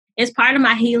It's part of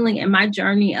my healing and my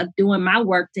journey of doing my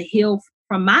work to heal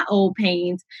from my old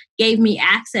pains gave me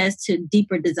access to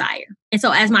deeper desire. And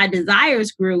so as my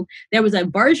desires grew, there was a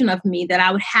version of me that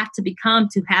I would have to become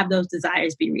to have those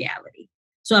desires be reality.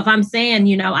 So if I'm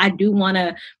saying, I do want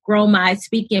to grow my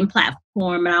speaking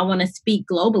platform and I want to speak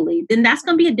globally, then that's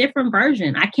going to be a different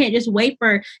version. I can't just wait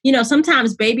for,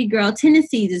 sometimes baby girl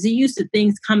tendencies is used to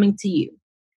things coming to you.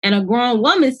 And a grown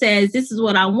woman says, this is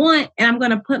what I want, and I'm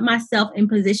going to put myself in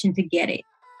position to get it.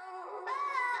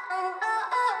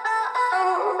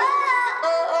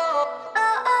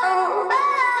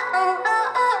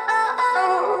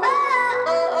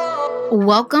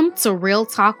 Welcome to Real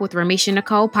Talk with Ramisha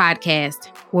Nicole podcast,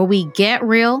 where we get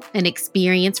real and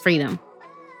experience freedom.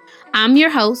 I'm your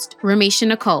host, Ramisha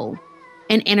Nicole,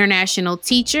 an international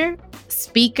teacher,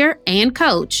 speaker, and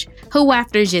coach who,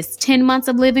 after just 10 months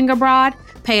of living abroad,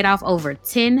 paid off over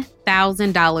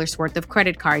 $10,000 worth of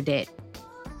credit card debt.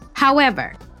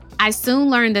 However, I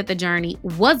soon learned that the journey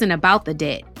wasn't about the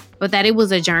debt, but that it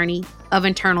was a journey of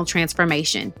internal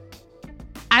transformation.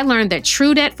 I learned that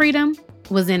true debt freedom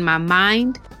was in my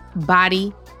mind,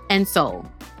 body, and soul.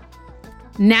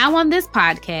 Now on this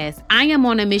podcast, I am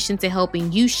on a mission to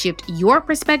helping you shift your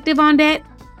perspective on debt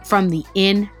from the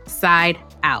inside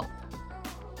out.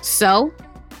 So,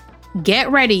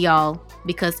 get ready, y'all,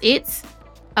 because it's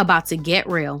about to get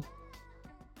real.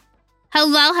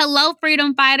 Hello,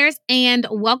 freedom fighters, and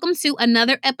welcome to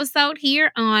another episode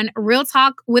here on Real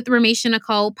Talk with Ramisha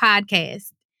Nicole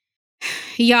podcast.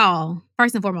 Y'all,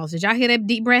 first and foremost, did y'all hear that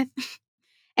deep breath?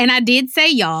 And I did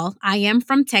say y'all. I am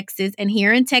from Texas, and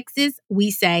here in Texas, we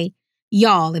say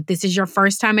y'all. If this is your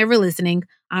first time ever listening,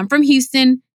 I'm from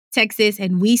Houston, Texas,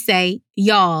 and we say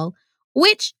y'all,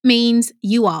 which means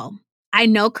you all. I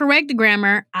know correct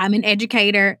grammar. I'm an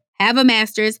educator, have a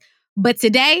master's, but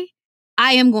today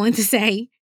I am going to say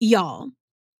y'all.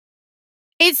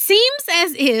 It seems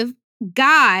as if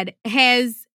God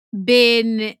has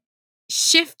been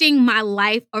shifting my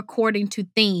life according to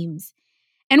themes.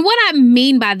 And what I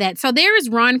mean by that, so there is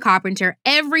Ron Carpenter.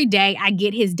 Every day I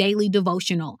get his daily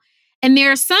devotional. And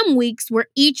there are some weeks where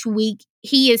each week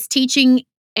he is teaching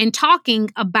and talking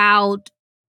about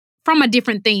from a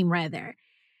different theme, rather.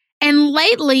 And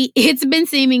lately, it's been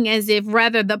seeming as if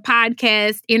rather the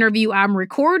podcast interview I'm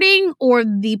recording or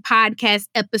the podcast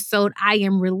episode I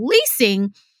am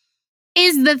releasing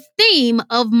is the theme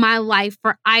of my life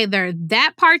for either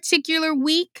that particular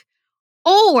week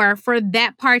or for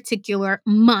that particular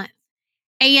month.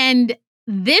 And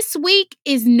this week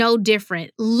is no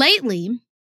different. Lately,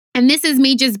 and this is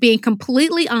me just being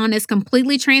completely honest,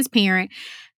 completely transparent,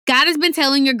 God has been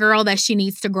telling your girl that she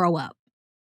needs to grow up.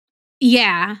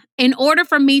 Yeah, in order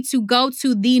for me to go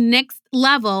to the next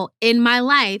level in my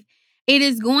life, it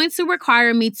is going to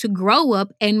require me to grow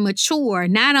up and mature,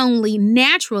 not only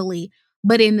naturally,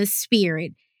 but in the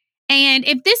spirit. And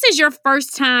if this is your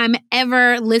first time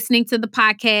ever listening to the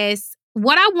podcast,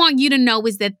 what I want you to know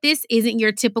is that this isn't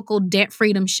your typical debt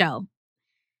freedom show.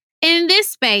 In this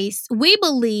space, we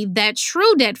believe that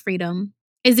true debt freedom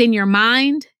is in your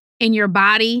mind, in your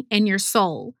body, and your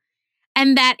soul.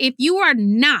 And that if you are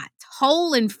not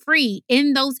whole and free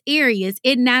in those areas,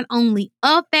 it not only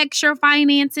affects your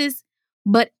finances,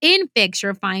 but infects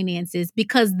your finances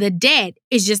because the debt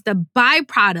is just a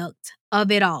byproduct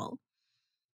of it all.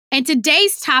 And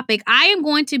today's topic, I am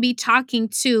going to be talking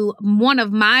to one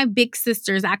of my big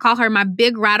sisters. I call her my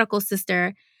big radical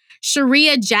sister,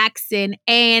 Sharia Jackson.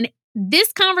 And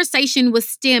this conversation was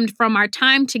stemmed from our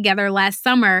time together last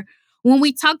summer when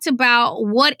we talked about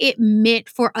what it meant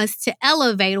for us to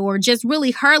elevate, or just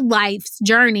really her life's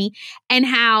journey, and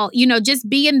how, just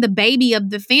being the baby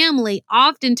of the family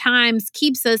oftentimes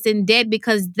keeps us in debt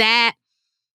because that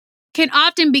can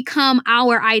often become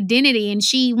our identity. And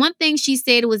one thing she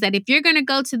said was that if you're going to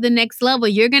go to the next level,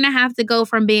 you're going to have to go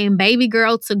from being baby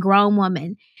girl to grown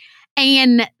woman.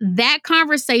 And that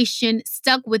conversation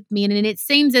stuck with me. And it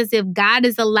seems as if God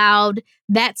has allowed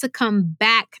that to come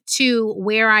back to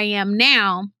where I am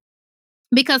now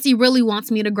because he really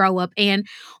wants me to grow up. And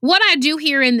what I do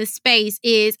here in this space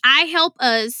is I help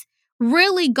us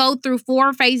really go through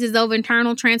 4 phases of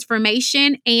internal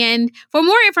transformation. And for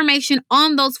more information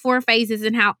on those 4 phases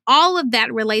and how all of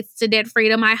that relates to debt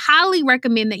freedom, I highly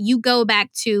recommend that you go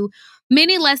back to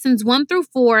mini lessons 1 through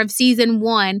 4 of season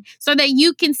 1 so that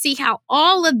you can see how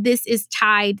all of this is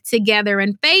tied together.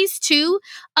 And phase 2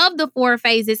 of the 4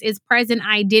 phases is present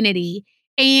identity.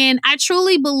 And I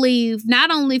truly believe,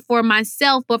 not only for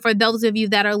myself, but for those of you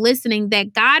that are listening,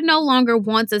 that God no longer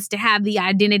wants us to have the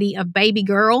identity of baby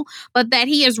girl, but that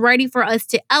he is ready for us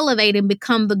to elevate and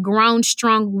become the grown,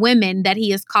 strong women that he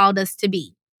has called us to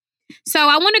be. So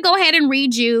I want to go ahead and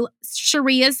read you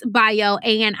Sharia's bio,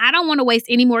 and I don't want to waste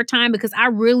any more time because I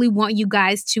really want you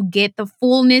guys to get the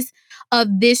fullness of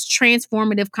this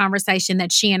transformative conversation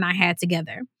that she and I had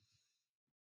together.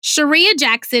 Sharia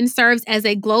Jackson serves as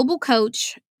a global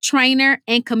coach, trainer,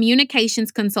 and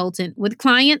communications consultant with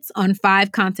clients on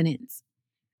 5 continents.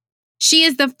 She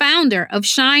is the founder of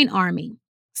Shine Army,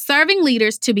 serving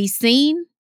leaders to be seen,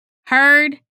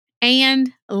 heard,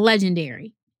 and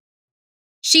legendary.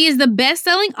 She is the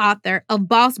best-selling author of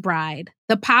Boss Bride,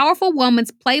 The Powerful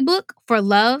Woman's Playbook for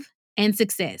Love and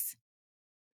Success.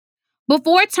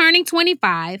 Before turning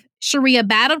 25, Sharia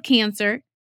battled cancer,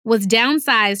 was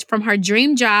downsized from her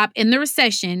dream job in the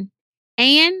recession,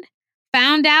 and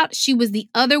found out she was the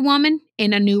other woman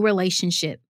in a new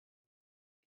relationship.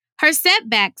 Her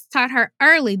setbacks taught her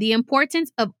early the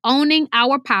importance of owning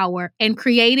our power and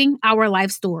creating our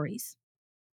life stories.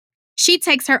 She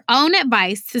takes her own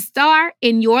advice to star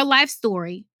in your life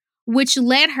story, which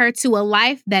led her to a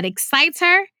life that excites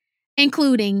her,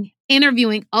 including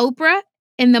interviewing Oprah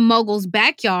in the mogul's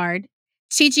backyard,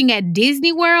 teaching at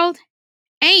Disney World,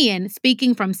 and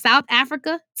speaking from South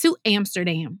Africa to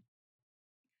Amsterdam.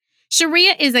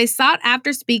 Sharia is a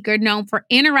sought-after speaker known for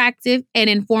interactive and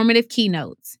informative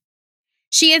keynotes.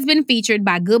 She has been featured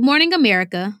by Good Morning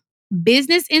America,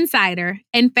 Business Insider,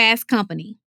 and Fast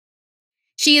Company.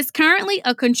 She is currently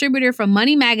a contributor for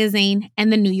Money Magazine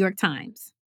and the New York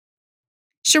Times.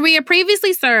 Sharia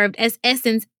previously served as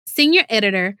Essence senior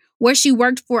editor, where she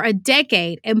worked for a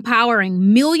decade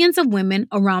empowering millions of women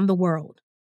around the world.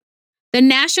 The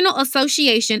National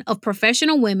Association of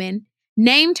Professional Women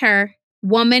named her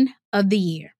Woman of the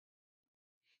Year.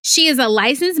 She is a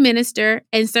licensed minister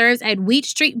and serves at Wheat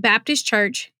Street Baptist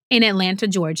Church in Atlanta,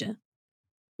 Georgia.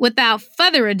 Without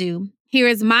further ado, here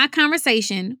is my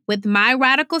conversation with my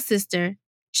radical sister,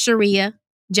 Sharia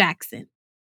Jackson.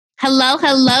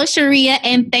 Hello, Sharia,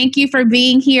 and thank you for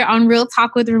being here on Real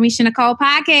Talk with Ramisha Nicole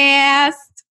podcast.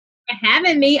 For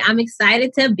having me. I'm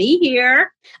excited to be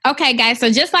here. Okay, guys,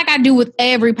 so just like I do with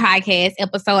every podcast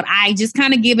episode, I just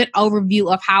kind of give an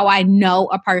overview of how I know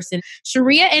a person.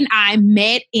 Sharia and I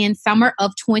met in summer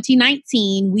of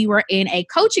 2019. We were in a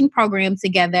coaching program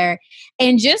together,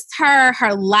 and just her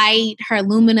light, her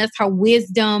luminous, her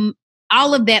wisdom,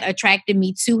 all of that attracted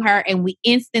me to her, and we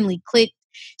instantly clicked.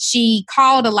 She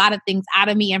called a lot of things out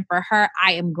of me, and for her,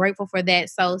 I am grateful for that.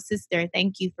 So, sister,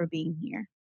 thank you for being here.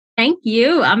 Thank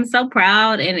you. I'm so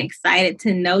proud and excited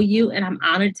to know you, and I'm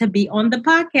honored to be on the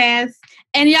podcast.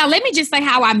 And y'all, let me just say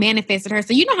how I manifested her.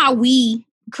 So you know how we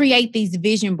create these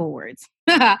vision boards.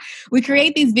 We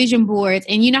create these vision boards,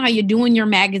 and you know how you're doing your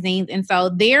magazines. And so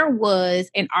there was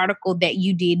an article that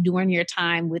you did during your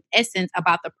time with Essence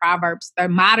about the Proverbs, the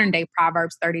modern day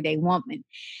Proverbs 30-day woman.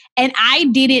 And I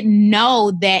didn't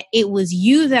know that it was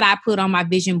you that I put on my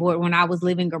vision board when I was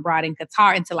living abroad in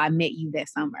Qatar until I met you that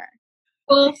summer.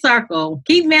 Full circle.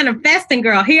 Keep manifesting,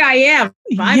 girl. Here I am.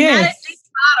 I'm not a big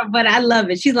model, but I love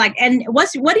it. She's like, and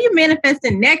what are you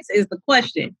manifesting next is the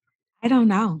question. I don't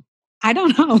know. I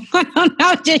don't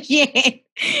know just yet.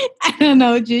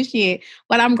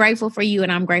 But I'm grateful for you,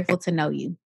 and I'm grateful to know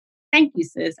you. Thank you,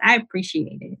 sis. I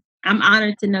appreciate it. I'm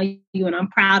honored to know you, and I'm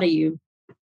proud of you.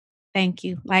 Thank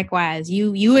you. Likewise.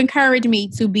 You encourage me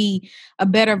to be a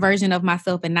better version of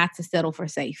myself and not to settle for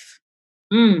safe.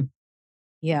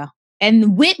 Yeah.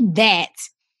 And with that,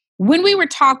 when we were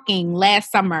talking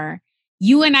last summer,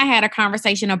 you and I had a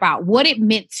conversation about what it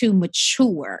meant to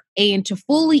mature and to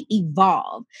fully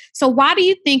evolve. So why do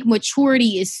you think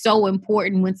maturity is so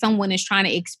important when someone is trying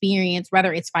to experience,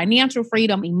 whether it's financial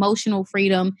freedom, emotional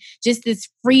freedom, just this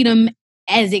freedom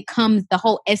as it comes, the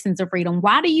whole essence of freedom?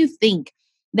 Why do you think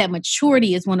that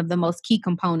maturity is one of the most key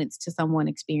components to someone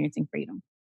experiencing freedom?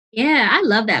 Yeah, I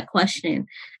love that question.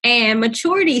 And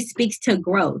maturity speaks to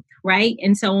growth, right?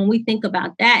 And so when we think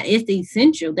about that, it's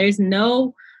essential. There's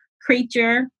no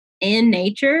creature in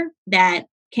nature that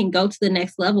can go to the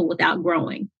next level without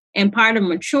growing. And part of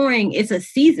maturing is a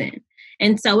season.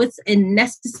 And so it's a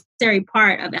necessary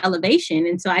part of elevation.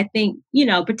 And so I think,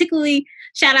 particularly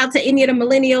shout out to any of the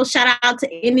millennials, shout out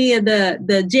to any of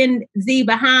the Gen Z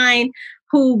behind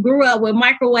who grew up with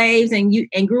microwaves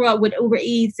and grew up with Uber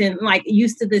Eats and like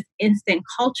used to this instant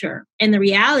culture. And the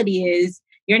reality is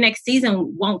your next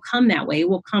season won't come that way. It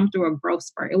will come through a growth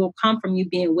spurt. It will come from you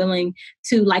being willing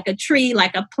to, like a tree,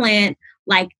 like a plant,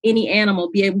 like any animal,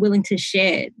 be willing to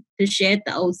shed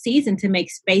the old season to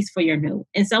make space for your new.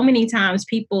 And so many times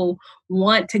people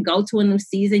want to go to a new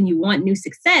season, you want new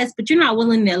success, but you're not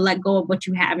willing to let go of what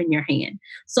you have in your hand.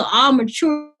 So all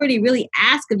maturity really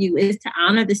asks of you is to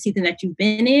honor the season that you've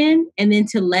been in and then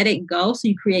to let it go so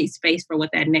you create space for what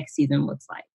that next season looks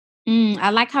like. I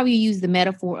like how you use the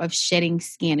metaphor of shedding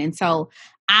skin. And so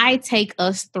I take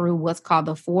us through what's called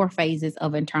the 4 phases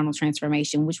of internal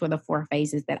transformation, which were the 4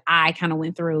 phases that I kind of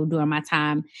went through during my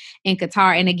time in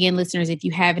Qatar. And again, listeners, if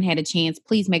you haven't had a chance,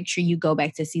 please make sure you go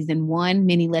back to season 1,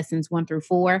 mini lessons 1 through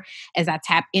 4, as I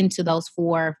tap into those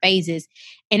 4 phases.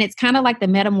 And it's kind of like the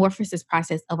metamorphosis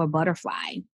process of a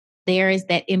butterfly. There is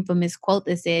that infamous quote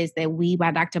that says that we, by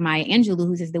Dr. Maya Angelou,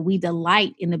 who says that we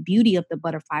delight in the beauty of the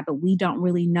butterfly, but we don't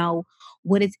really know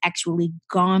what it's actually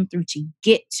gone through to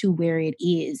get to where it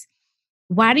is.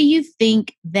 Why do you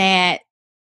think that,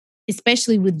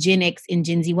 especially with Gen X and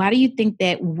Gen Z, why do you think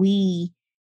that we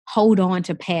hold on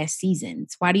to past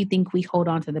seasons? Why do you think we hold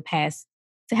on to the past,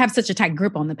 to have such a tight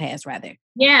grip on the past, rather?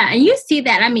 Yeah, and you see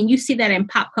that. I mean, you see that in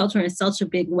pop culture in such a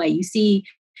big way. You see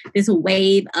this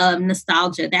wave of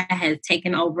nostalgia that has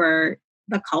taken over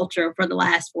the culture for the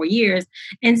last 4 years,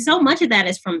 and so much of that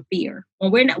is from fear.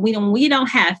 When we don't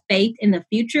have faith in the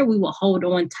future, we will hold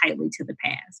on tightly to the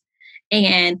past.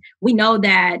 And we know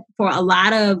that for a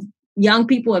lot of young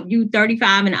people, if you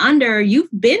 35 and under, you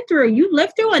lived through a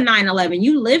 9/11,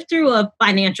 you lived through a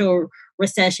financial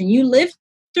recession, you lived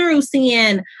through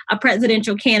seeing a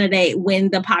presidential candidate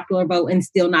win the popular vote and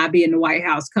still not be in the White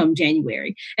House come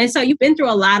January. And so you've been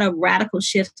through a lot of radical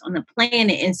shifts on the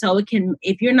planet. And so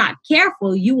if you're not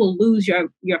careful, you will lose your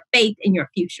faith in your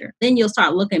future. Then you'll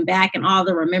start looking back and all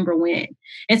the remember when.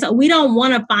 And so we don't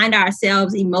want to find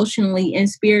ourselves emotionally and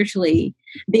spiritually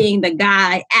being the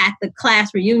guy at the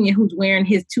class reunion who's wearing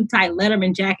his too tight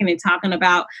Letterman jacket and talking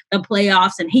about the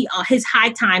playoffs and his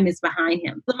high time is behind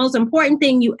him. The most important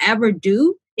thing you ever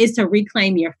do is to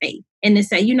reclaim your faith and to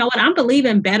say, you know what, I'm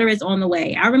believing better is on the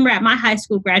way. I remember at my high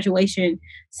school graduation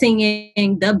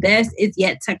singing "The Best Is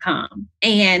Yet to Come."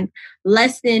 And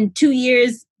less than 2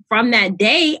 years from that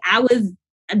day, I was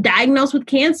diagnosed with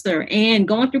cancer and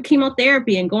going through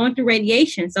chemotherapy and going through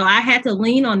radiation. So I had to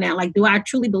lean on that. Like, do I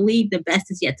truly believe the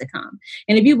best is yet to come?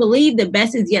 And if you believe the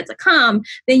best is yet to come,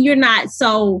 then you're not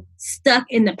so stuck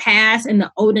in the past and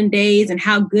the olden days and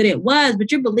how good it was,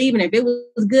 but you're believing if it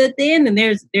was good then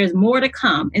there's more to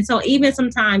come. And so even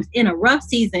sometimes in a rough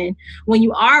season, when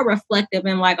you are reflective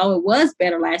and like, oh, it was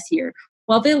better last year.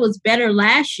 Well, if it was better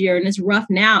last year and it's rough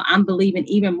now, I'm believing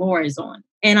even more is on.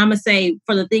 And I'm going to say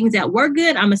for the things that were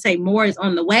good, I'm going to say more is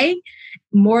on the way,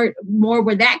 more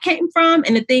where that came from.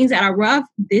 And the things that are rough,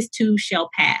 this too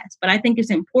shall pass. But I think it's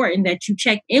important that you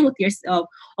check in with yourself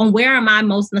on where am I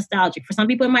most nostalgic. For some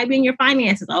people, it might be in your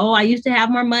finances. Oh, I used to have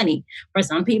more money. For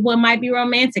some people, it might be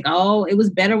romantic. Oh, it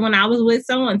was better when I was with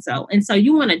so-and-so. And so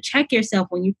you want to check yourself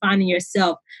when you find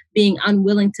yourself being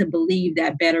unwilling to believe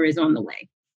that better is on the way.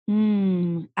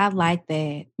 I like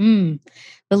that.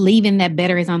 Believing that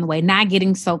better is on the way, not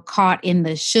getting so caught in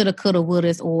the shoulda, coulda,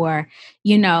 wouldas, or,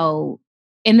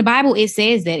 in the Bible, it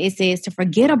says to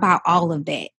forget about all of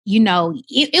that.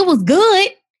 It was good,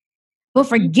 but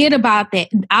forget about that,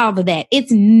 all of that.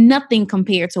 It's nothing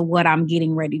compared to what I'm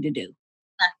getting ready to do.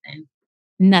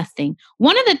 Nothing.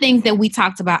 One of the things that we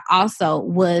talked about also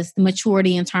was the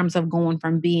maturity in terms of going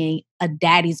from being a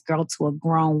daddy's girl to a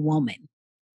grown woman.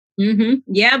 Mm-hmm.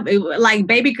 Yeah, like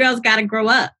baby girls got to grow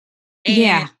up. And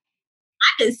yeah.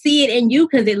 I could see it in you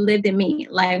because it lived in me.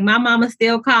 Like my mama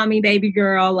still called me baby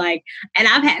girl. Like, and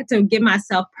I've had to give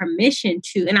myself permission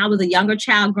to. And I was a younger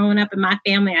child growing up in my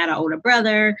family. I had an older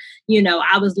brother.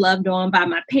 I was loved on by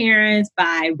my parents,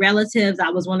 by relatives. I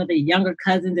was one of the younger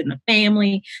cousins in the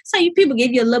family. So people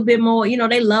give you a little bit more.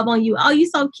 They love on you. Oh, you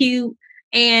so cute.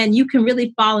 And you can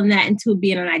really fall in that into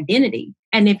being an identity.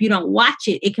 And if you don't watch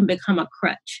it, it can become a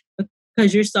crutch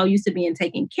because you're so used to being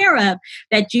taken care of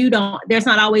that there's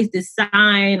not always this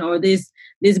sign or this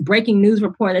breaking news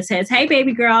report that says, hey,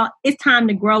 baby girl, it's time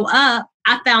to grow up.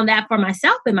 I found that for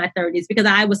myself in my 30s because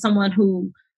I was someone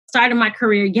who started my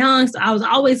career young. So I was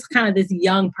always kind of this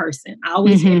young person. I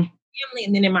always had family.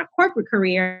 And then in my corporate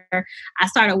career, I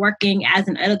started working as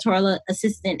an editorial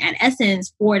assistant at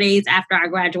Essence 4 days after I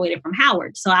graduated from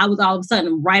Howard. So I was all of a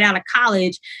sudden right out of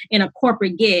college in a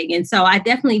corporate gig. And so I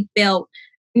definitely felt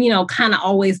kind of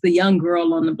always the young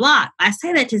girl on the block. I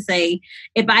say that to say,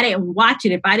 if I didn't watch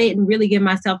it, if I didn't really give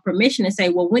myself permission to say,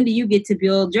 well, when do you get to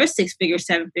build your 6-figure,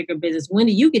 7-figure business? When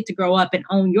do you get to grow up and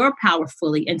own your power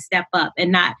fully and step up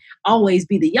and not always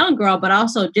be the young girl, but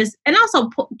also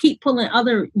keep pulling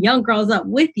other young girls up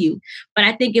with you. But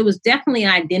I think it was definitely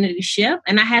an identity shift.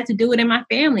 And I had to do it in my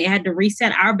family. I had to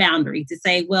reset our boundaries to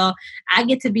say, well, I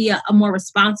get to be a more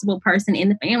responsible person in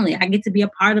the family. I get to be a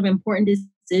part of important decisions.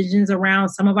 decisions around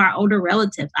some of our older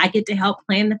relatives. I get to help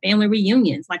plan the family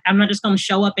reunions. Like, I'm not just going to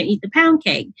show up and eat the pound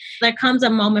cake. There comes a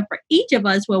moment for each of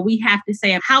us where we have to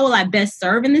say, how will I best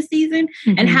serve in this season?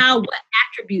 And what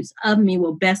attributes of me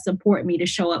will best support me to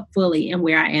show up fully and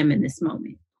where I am in this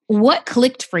moment. What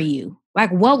clicked for you?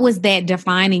 Like, what was that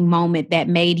defining moment that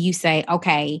made you say,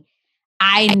 okay,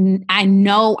 I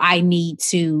know I need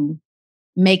to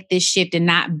make this shift and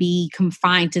not be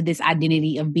confined to this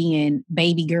identity of being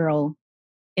baby girl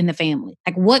in the family?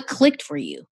 Like, what clicked for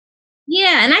you?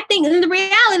 Yeah. And I think the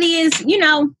reality is,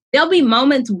 there'll be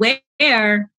moments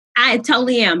where I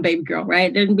totally am baby girl,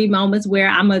 right? There'll be moments where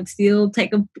I'm going to still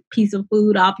take a piece of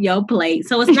food off your plate.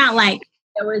 So it's not like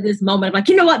there was this moment of like,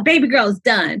 you know what, baby girl is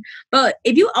done. But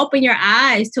if you open your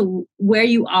eyes to where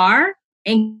you are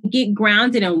and get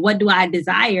grounded in what do I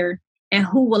desire and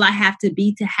who will I have to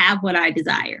be to have what I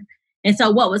desire. And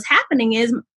so what was happening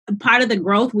is part of the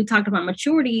growth, we talked about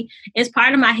maturity, is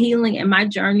part of my healing and my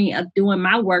journey of doing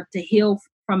my work to heal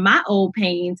from my old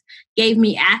pains gave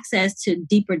me access to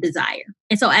deeper desire.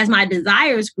 And so as my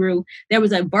desires grew, there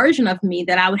was a version of me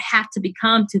that I would have to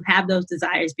become to have those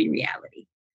desires be reality.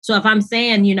 So if I'm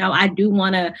saying, I do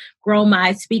want to grow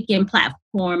my speaking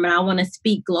platform and I want to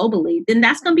speak globally, then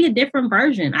that's going to be a different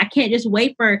version. I can't just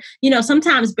wait for,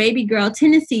 sometimes baby girl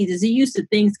tendencies is used to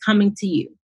things coming to you.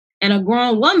 And a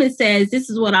grown woman says, this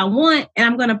is what I want, and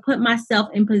I'm going to put myself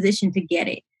in position to get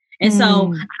it. And so I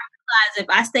realized if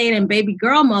I stayed in baby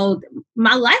girl mode,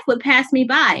 my life would pass me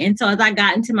by. And so as I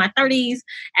got into my 30s,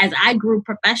 as I grew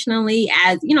professionally,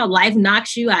 as life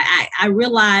knocks you, I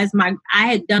realized I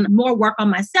had done more work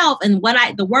on myself, and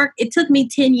it took me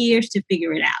 10 years to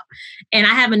figure it out. And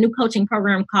I have a new coaching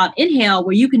program called Inhale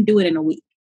where you can do it in a week.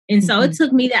 And so it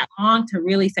took me that long to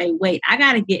really say, wait, I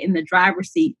got to get in the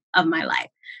driver's seat of my life.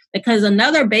 Because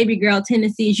another baby girl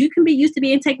tendency is you can be used to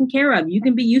being taken care of. You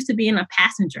can be used to being a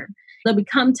passenger. There'll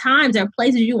become times or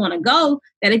places you want to go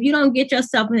that if you don't get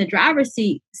yourself in the driver's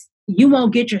seat, you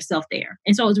won't get yourself there.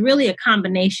 And so it's really a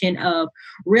combination of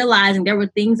realizing there were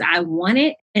things I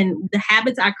wanted and the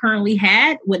habits I currently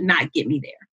had would not get me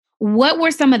there. What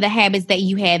were some of the habits that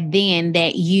you had then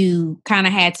that you kind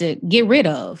of had to get rid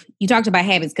of? You talked about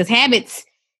habits because habits,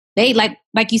 they like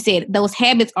you said, those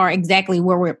habits are exactly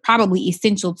where we're probably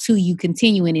essential to you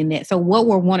continuing in that. So what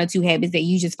were one or two habits that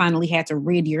you just finally had to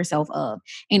rid yourself of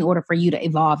in order for you to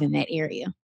evolve in that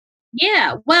area?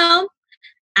 Yeah, well,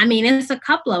 I mean, it's a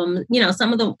couple of them,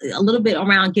 some of them a little bit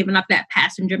around giving up that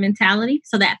passenger mentality.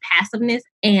 So that passiveness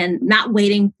and not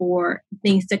waiting for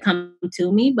things to come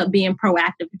to me, but being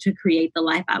proactive to create the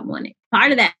life I wanted.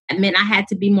 Part of that meant I had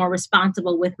to be more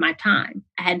responsible with my time.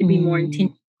 I had to be more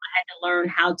intentional. I had to learn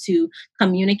how to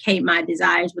communicate my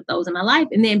desires with those in my life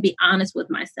and then be honest with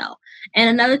myself. And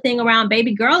another thing around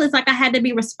baby girl is like I had to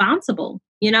be responsible,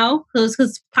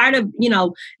 because part of,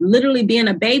 literally being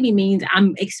a baby means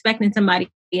I'm expecting somebody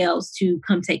else to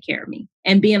come take care of me.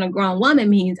 And being a grown woman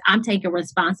means I'm taking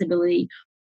responsibility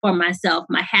for myself,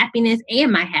 my happiness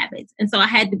and my habits. And so I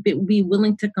had to be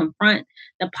willing to confront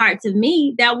the parts of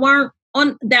me that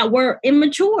were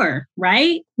immature,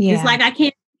 right? Yeah. It's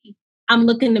like I'm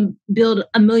looking to build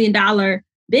 $1 million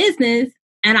business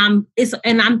and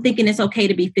I'm thinking it's okay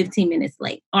to be 15 minutes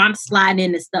late, or I'm sliding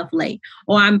into stuff late,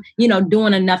 or I'm,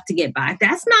 doing enough to get by.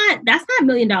 That's not $1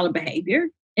 million behavior.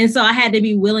 And so I had to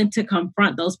be willing to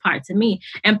confront those parts of me.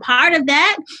 And part of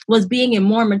that was being in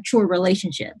more mature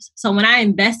relationships. So when I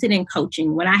invested in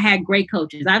coaching, when I had great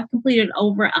coaches, I've completed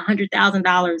over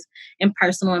 $100,000 in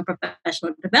personal and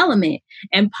professional development.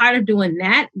 And part of doing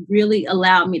that really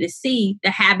allowed me to see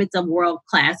the habits of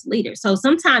world-class leaders. So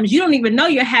sometimes you don't even know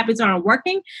your habits aren't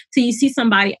working till you see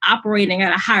somebody operating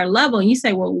at a higher level and you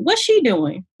say, well, what's she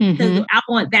doing? Because I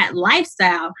want that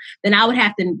lifestyle, then I would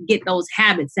have to get those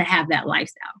habits to have that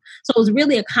lifestyle. So it was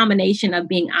really a combination of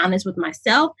being honest with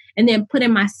myself and then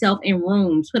putting myself in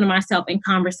rooms, putting myself in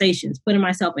conversations, putting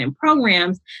myself in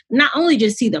programs, not only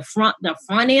just see the front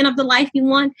end of the life you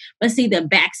want, but see the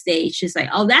backstage to say,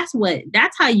 oh, that's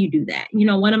how you do that.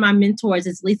 One of my mentors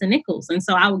is Lisa Nichols. And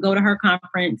so I would go to her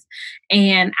conference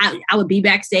and I would be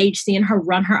backstage seeing her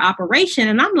run her operation.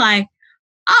 And I'm like,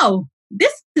 oh,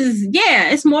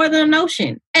 it's more than a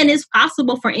notion. And it's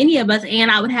possible for any of us. And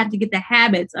I would have to get the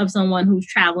habits of someone who's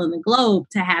traveling the globe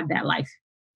to have that life.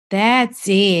 That's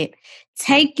it.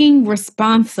 Taking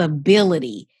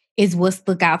responsibility is what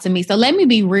stuck out to me. So let me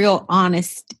be real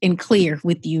honest and clear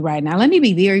with you right now. Let me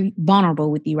be very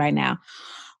vulnerable with you right now.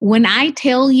 When I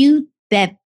tell you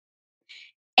that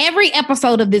every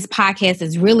episode of this podcast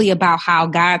is really about how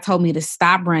God told me to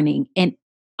stop running and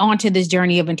onto this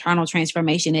journey of internal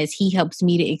transformation as he helps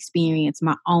me to experience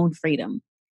my own freedom.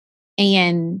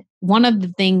 And one of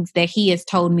the things that he has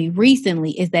told me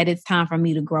recently is that it's time for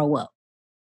me to grow up.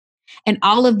 And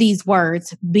all of these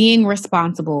words, being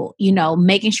responsible,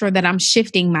 making sure that I'm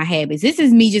shifting my habits. This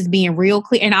is me just being real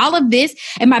clear. And all of this,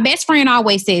 and my best friend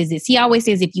always says this. He always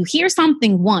says, if you hear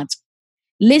something once,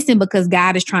 listen, because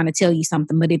God is trying to tell you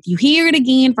something. But if you hear it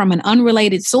again from an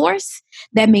unrelated source,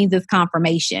 that means it's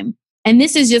confirmation. And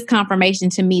this is just confirmation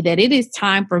to me that it is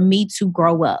time for me to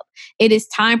grow up. It is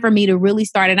time for me to really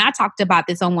start. And I talked about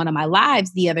this on one of my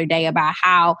lives the other day about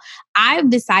how I've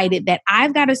decided that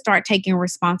I've got to start taking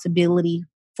responsibility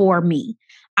for me.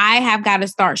 I have got to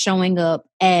start showing up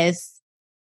as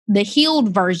the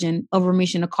healed version of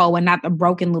Ramisha Nicole and not the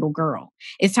broken little girl.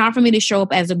 It's time for me to show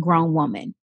up as a grown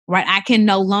woman. Right? I can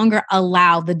no longer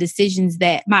allow the decisions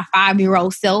that my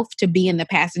 5-year-old self to be in the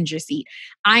passenger seat.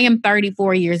 I am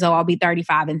 34 years old. I'll be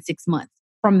 35 in 6 months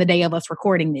from the day of us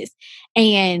recording this.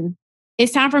 And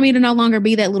it's time for me to no longer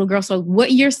be that little girl. So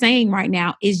what you're saying right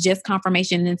now is just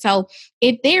confirmation. And so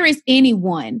if there is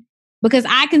anyone, because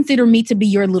I consider me to be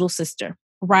your little sister,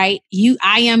 right? You're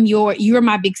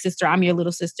my big sister. I'm your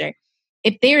little sister.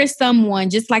 If there is someone,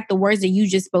 just like the words that you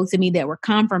just spoke to me that were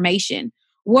confirmation,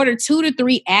 what are 2 to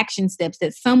 3 action steps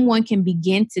that someone can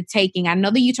begin to taking? I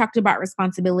know that you talked about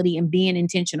responsibility and being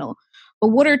intentional, but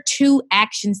what are 2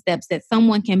 action steps that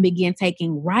someone can begin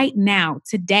taking right now,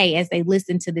 today, as they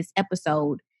listen to this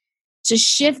episode, to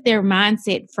shift their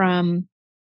mindset from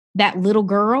that little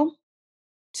girl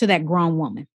to that grown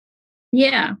woman?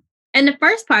 Yeah. And the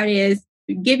first part is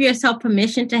give yourself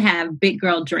permission to have big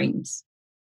girl dreams.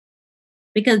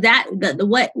 Because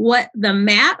what the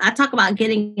map, I talk about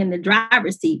getting in the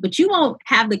driver's seat, but you won't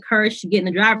have the courage to get in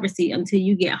the driver's seat until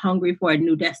you get hungry for a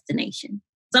new destination.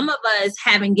 Some of us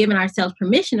haven't given ourselves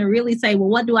permission to really say, well,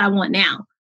 what do I want now?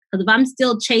 Because if I'm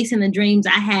still chasing the dreams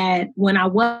I had when I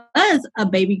was a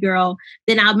baby girl,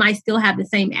 then I might still have the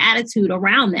same attitude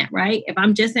around that, right? If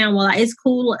I'm just saying, well, it's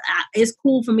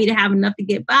cool for me to have enough to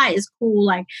get by, it's cool.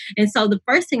 And so the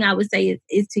first thing I would say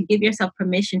is to give yourself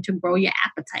permission to grow your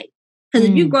appetite. Because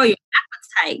if you grow your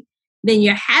appetite, then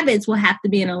your habits will have to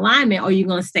be in alignment or you're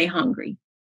going to stay hungry.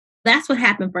 That's what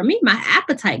happened for me. My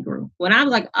appetite grew. When I was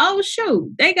like, oh,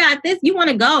 shoot, they got this. You want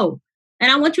to go.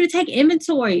 And I want you to take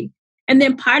inventory. And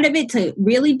then part of it to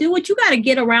really do it, you got to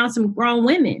get around some grown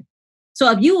women.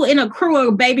 So if you in a crew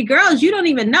of baby girls, you don't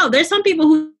even know. There's some people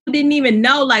who didn't even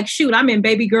know, like, shoot, I'm in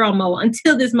baby girl mode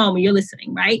until this moment you're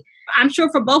listening, right? I'm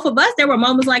sure for both of us, there were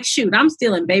moments like, shoot, I'm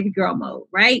still in baby girl mode,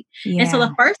 right? Yeah. And so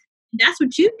the first, that's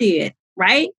what you did,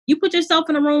 right? You put yourself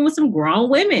in a room with some grown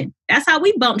women. That's how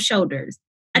we bump shoulders.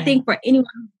 Yeah. I think for anyone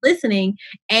listening,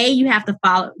 you have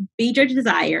to feed your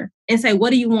desire and say, what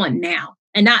do you want now?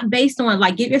 And not based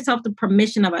on, give yourself the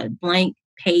permission of a blank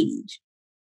page.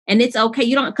 And it's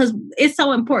okay. Because it's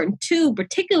so important too,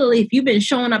 particularly if you've been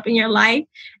showing up in your life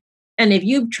and if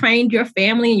you've trained your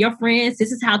family and your friends,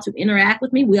 this is how to interact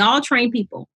with me. We all train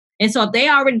people. And so if they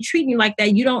already treat you like that,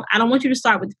 I don't want you to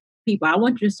start with people. I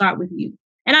want you to start with you.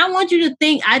 And I want you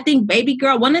to I think baby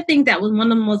girl, one of the things that was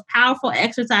one of the most powerful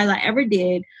exercises I ever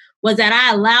did was that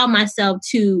I allowed myself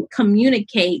to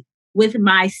communicate with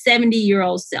my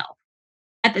 70-year-old self.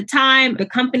 At the time, the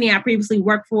company I previously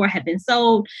worked for had been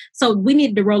sold. So we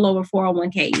needed to roll over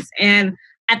 401ks. And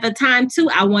at the time too,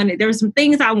 there were some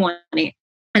things I wanted.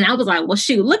 And I was like, well,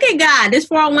 shoot, look at God, this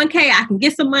 401k, I can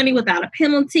get some money without a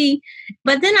penalty.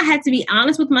 But then I had to be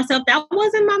honest with myself. That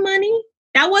wasn't my money.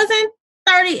 That wasn't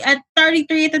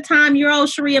 33 at the time, year old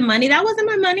Sharia money. That wasn't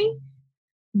my money.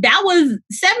 That was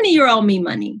 70-year-old me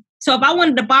money. So if I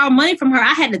wanted to borrow money from her,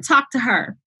 I had to talk to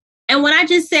her. And when I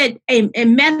just said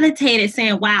and meditated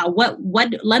saying, wow,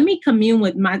 let me commune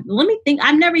with let me think.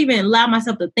 I've never even allowed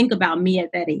myself to think about me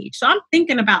at that age. So I'm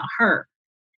thinking about her.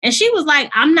 And she was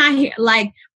like, I'm not here.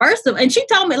 And she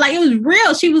told me, it was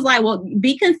real. She was like, well,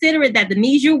 be considerate that the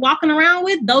knees you're walking around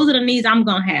with, those are the knees I'm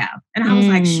going to have. And I was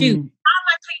like, shoot, how am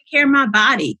I taking care of my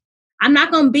body? I'm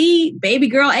not going to be baby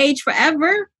girl age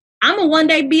forever. I'm going to one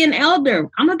day be an elder.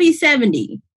 I'm going to be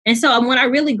 70. And so when I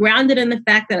really grounded in the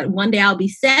fact that one day I'll be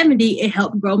 70, it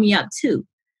helped grow me up too.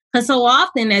 Because so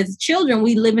often as children,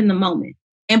 we live in the moment.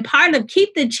 And part of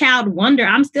keep the child wonder,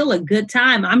 I'm still a good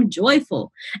time. I'm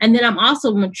joyful. And then I'm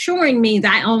also maturing means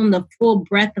I own the full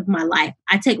breadth of my life.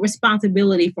 I take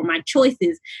responsibility for my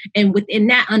choices. And within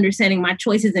that understanding, my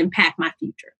choices impact my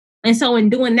future. And so in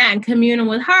doing that and communing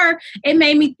with her, it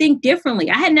made me think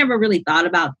differently. I had never really thought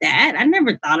about that. I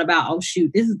never thought about, oh,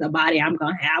 shoot, this is the body I'm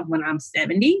going to have when I'm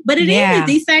 70. But it is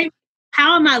these same,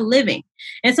 how am I living?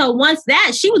 And so once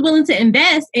that, she was willing to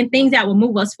invest in things that will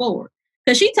move us forward.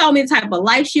 Because she told me the type of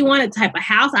life she wanted, the type of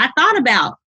house I thought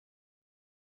about.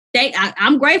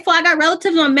 I'm grateful I got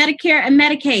relatives on Medicare and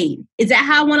Medicaid. Is that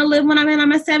how I want to live when I'm in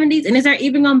my 70s? And is there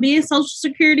even going to be a Social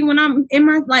Security when I'm in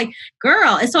my, like,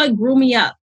 girl? And so it grew me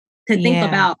up to think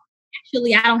about,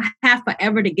 actually, I don't have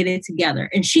forever to get it together.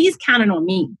 And she's counting on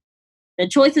me. The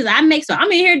choices I make. So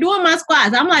I'm in here doing my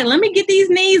squats. I'm like, let me get these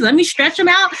knees. Let me stretch them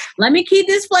out. Let me keep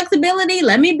this flexibility.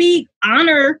 Let me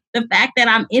honor the fact that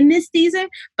I'm in this season,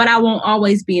 but I won't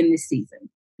always be in this season.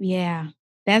 Yeah.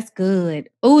 That's good.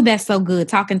 Oh, that's so good.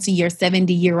 Talking to your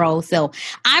 70-year-old self.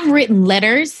 I've written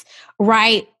letters,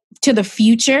 right, to the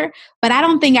future, but I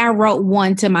don't think I wrote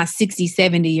one to my 60,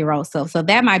 70-year-old self. So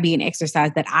that might be an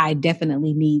exercise that I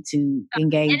definitely need to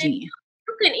engage in. You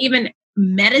can even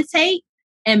meditate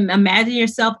and imagine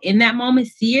yourself in that moment,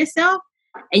 see yourself,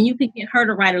 and you can get her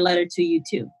to write a letter to you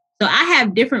too. So I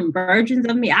have different versions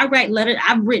of me. I write letters.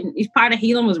 I've written, each part of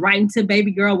healing was writing to baby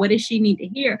girl, what does she need to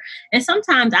hear? And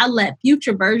sometimes I let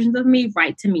future versions of me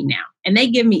write to me now. And they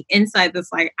give me insight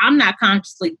that's like, I'm not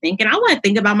consciously thinking. I want to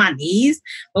think about my knees.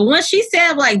 But once she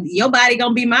said, like, your body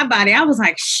gonna be my body, I was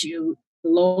like, shoot,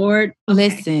 Lord. Okay.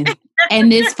 Listen,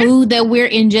 and this food that we're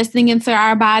ingesting into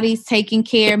our bodies, taking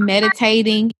care,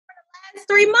 meditating.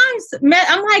 3 months.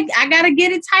 I'm like, I gotta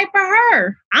get it tight for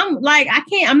her. I'm like,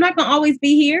 I'm not gonna always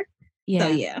be here. Yeah. So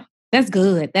yeah. That's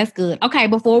good. That's good. Okay,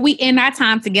 before we end our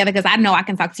time together, because I know I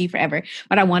can talk to you forever,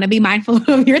 but I want to be mindful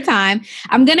of your time.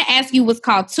 I'm going to ask you what's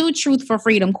called 2 Truth for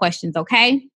Freedom questions,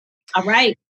 okay? All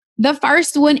right. The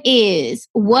first one is,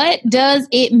 what does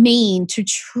it mean to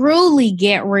truly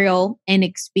get real and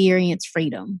experience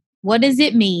freedom? What does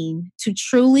it mean to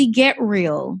truly get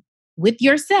real with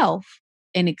yourself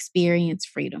and experience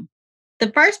freedom?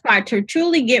 The first part, to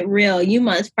truly get real, you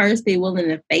must first be willing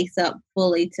to face up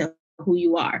fully to who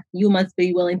you are. You must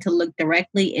be willing to look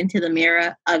directly into the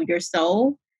mirror of your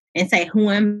soul and say, who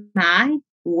am I?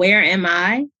 Where am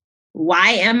I?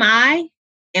 Why am I?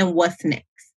 And what's next?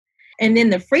 And then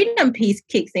the freedom piece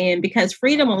kicks in, because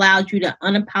freedom allows you to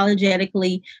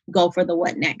unapologetically go for the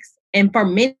what next. And for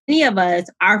many of us,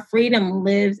 our freedom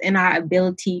lives in our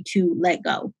ability to let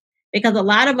go, because a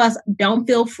lot of us don't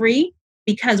feel free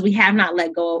because we have not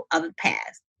let go of the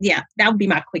past. Yeah, that would be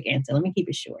my quick answer. Let me keep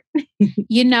it short.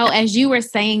 You know, as you were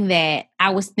saying that,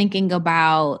 I was thinking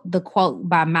about the quote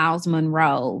by Miles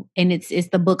Monroe, and it's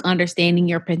the book Understanding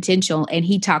Your Potential. And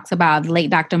he talks about, late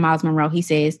Dr. Miles Monroe. He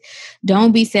says,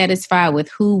 don't be satisfied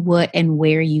with who, what, and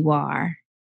where you are.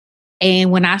 And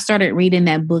when I started reading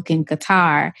that book in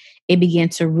Qatar, it began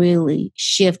to really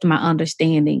shift my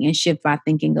understanding and shift my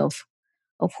thinking of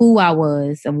who I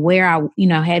was, of where I,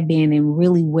 had been, and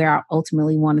really where I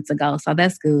ultimately wanted to go. So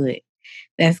that's good.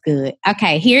 That's good.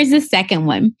 Okay, here's the second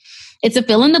one. It's a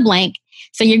fill in the blank.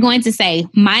 So you're going to say,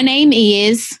 my name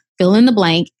is fill in the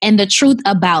blank, and the truth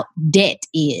about debt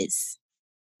is.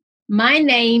 My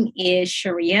name is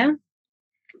Sharia,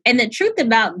 and the truth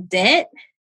about debt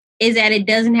is that it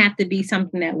doesn't have to be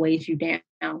something that weighs you down.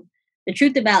 The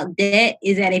truth about debt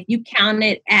is that if you count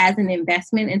it as an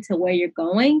investment into where you're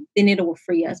going, then it will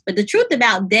free us. But the truth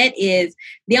about debt is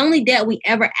the only debt we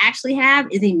ever actually have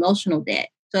is emotional debt.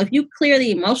 So if you clear the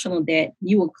emotional debt,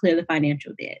 you will clear the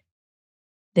financial debt.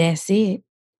 That's it.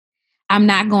 I'm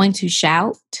not going to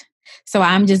shout. So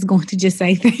I'm just going to just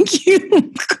say thank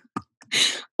you.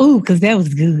 Ooh, because that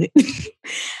was good.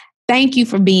 Thank you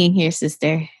for being here,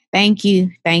 sister. Thank you.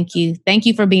 Thank you. Thank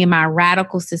you for being my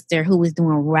radical sister who is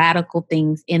doing radical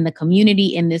things in the community,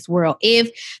 in this world. If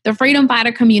the Freedom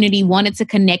Fighter community wanted to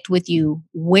connect with you,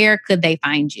 where could they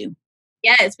find you?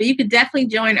 Yes, but you could definitely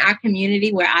join our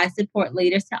community where I support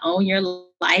leaders to own your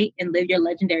light and live your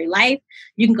legendary life.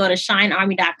 You can go to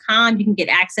shinearmy.com. You can get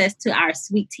access to our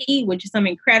sweet tea, which is some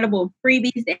incredible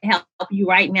freebies that help you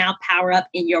right now power up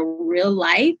in your real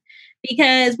life,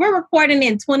 because we're recording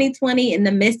in 2020 in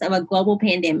the midst of a global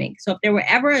pandemic. So if there were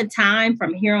ever a time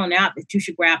from here on out that you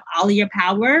should grab all of your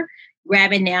power,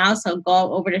 grab it now. So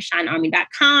go over to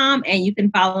shinearmy.com, and you can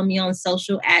follow me on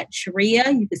social at Sharia.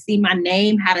 You can see my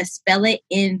name, how to spell it,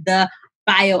 in the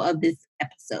bio of this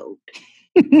episode.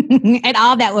 And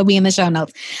all that will be in the show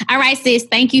notes. All right, sis.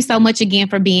 Thank you so much again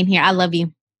for being here. I love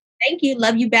you. Thank you.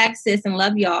 Love you back, sis, and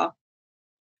love y'all.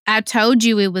 I told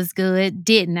you it was good,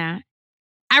 didn't I?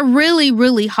 I really,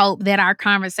 really hope that our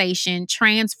conversation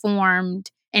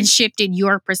transformed and shifted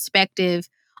your perspective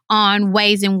on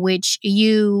ways in which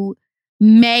you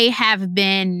may have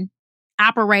been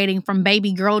operating from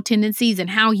baby girl tendencies, and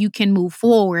how you can move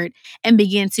forward and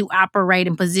begin to operate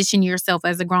and position yourself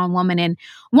as a grown woman. And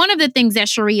one of the things that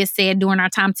Sharia said during our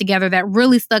time together that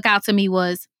really stuck out to me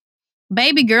was,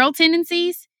 baby girl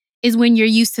tendencies is when you're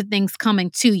used to things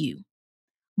coming to you.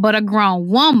 But a grown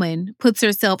woman puts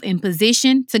herself in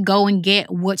position to go and get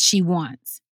what she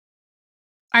wants.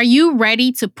 Are you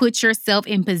ready to put yourself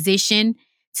in position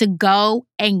to go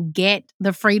and get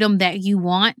the freedom that you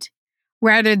want?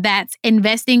 Whether that's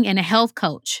investing in a health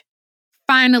coach,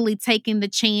 finally taking the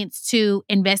chance to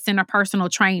invest in a personal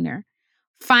trainer,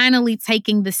 finally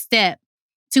taking the step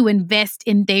to invest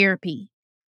in therapy,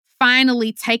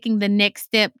 finally taking the next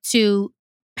step to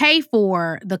pay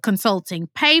for the consulting,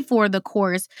 pay for the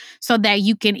course so that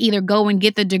you can either go and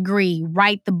get the degree,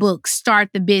 write the book, start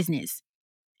the business,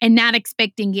 and not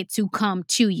expecting it to come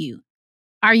to you.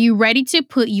 Are you ready to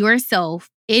put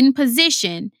yourself in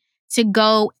position to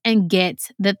go and get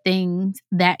the things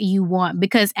that you want?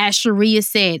 Because as Sharia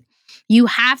said, you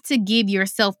have to give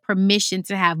yourself permission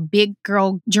to have big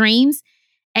girl dreams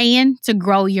and to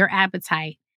grow your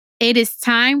appetite. It is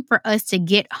time for us to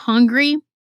get hungry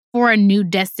for a new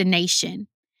destination.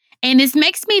 And this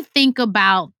makes me think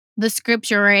about the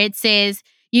scripture where it says,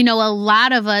 a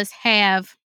lot of us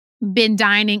have been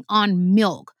dining on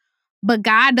milk, but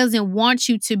God doesn't want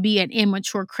you to be an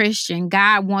immature Christian.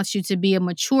 God wants you to be a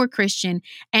mature Christian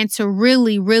and to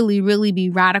really, really, really be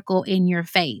radical in your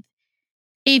faith.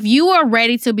 If you are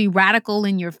ready to be radical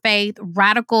in your faith,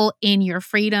 radical in your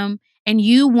freedom, and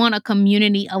you want a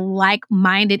community of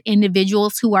like-minded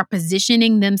individuals who are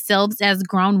positioning themselves as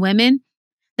grown women,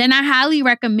 then I highly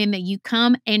recommend that you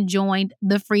come and join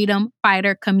the Freedom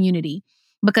Fighter community,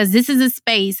 because this is a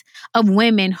space of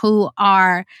women who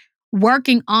are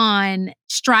working on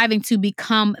striving to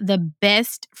become the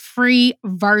best free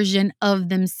version of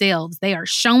themselves. They are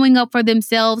showing up for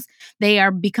themselves. They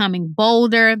are becoming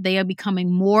bolder. They are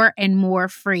becoming more and more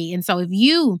free. And so if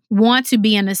you want to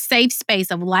be in a safe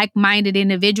space of like-minded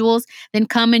individuals, then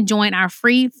come and join our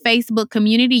free Facebook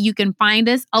community. You can find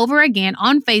us over again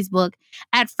on Facebook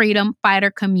at Freedom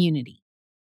Fighter Community.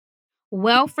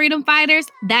 Well, Freedom Fighters,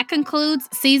 that concludes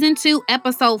Season 2,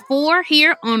 Episode 4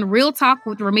 here on Real Talk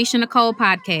with Ramisha Nicole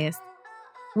podcast.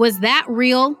 Was that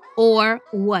real or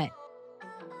what?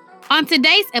 On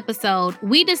today's episode,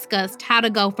 we discussed how to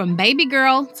go from baby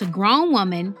girl to grown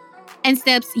woman and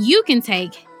steps you can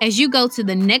take as you go to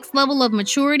the next level of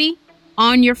maturity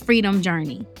on your freedom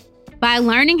journey by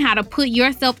learning how to put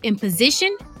yourself in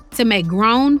position to make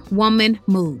grown woman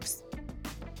moves.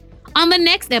 On the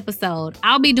next episode,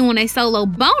 I'll be doing a solo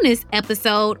bonus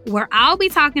episode where I'll be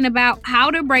talking about how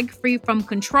to break free from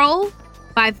control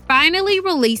by finally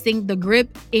releasing the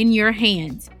grip in your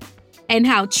hands and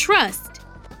how trust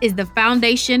is the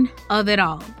foundation of it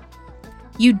all.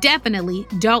 You definitely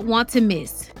don't want to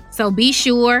miss, so be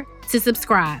sure to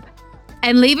subscribe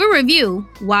and leave a review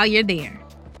while you're there.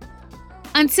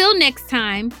 Until next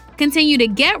time, continue to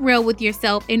get real with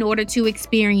yourself in order to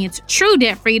experience true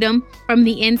debt freedom from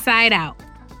the inside out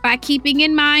by keeping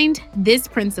in mind this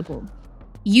principle: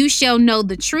 you shall know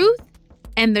the truth,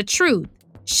 and the truth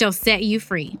shall set you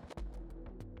free.